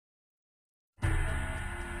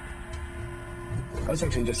was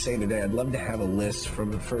actually just saying today, I'd love to have a list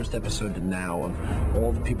from the first episode to now of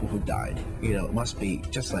all the people who died. You know, it must be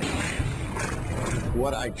just like...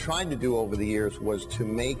 What I tried to do over the years was to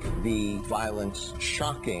make the violence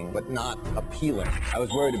shocking, but not appealing. I was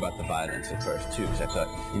worried about the violence at first, too, because I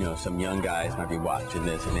thought, you know, some young guys might be watching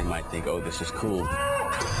this and they might think, oh, this is cool.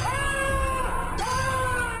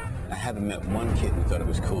 I haven't met one kid who thought it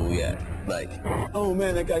was cool yet. Like, oh,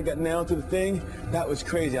 man, that guy got nailed to the thing? That was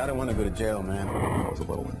crazy. I don't want to go to jail, man. That was a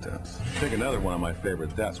little intense. I think another one of my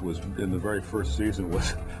favorite deaths was in the very first season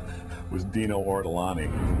was Dino Ortolani,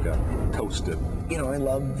 who got toasted. You know, I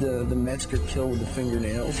loved the Metzger kill with the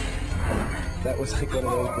fingernails. That was like one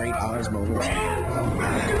of those great Oz moments.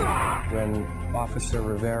 When Officer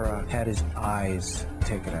Rivera had his eyes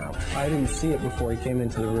taken out. I didn't see it before he came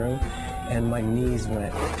into the room, and my knees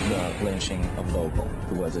went. The lynching of Vogel,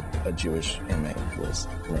 who was a Jewish inmate who was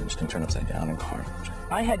lynched and turned upside down and carved.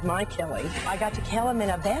 I had my killing. I got to kill him in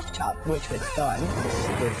a bathtub, which was fun.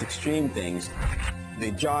 Those extreme things,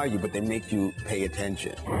 they jar you, but they make you pay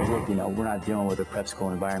attention. Look, you know, we're not dealing with a prep school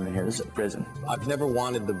environment here. This is a prison. I've never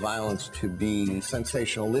wanted the violence to be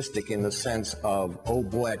sensationalistic in the sense of, oh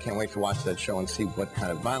boy, I can't wait to watch that show and see what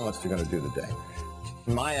kind of violence they're going to do today.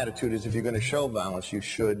 My attitude is if you're going to show violence, you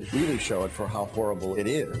should really show it for how horrible it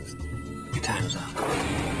is. Your time's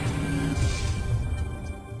up.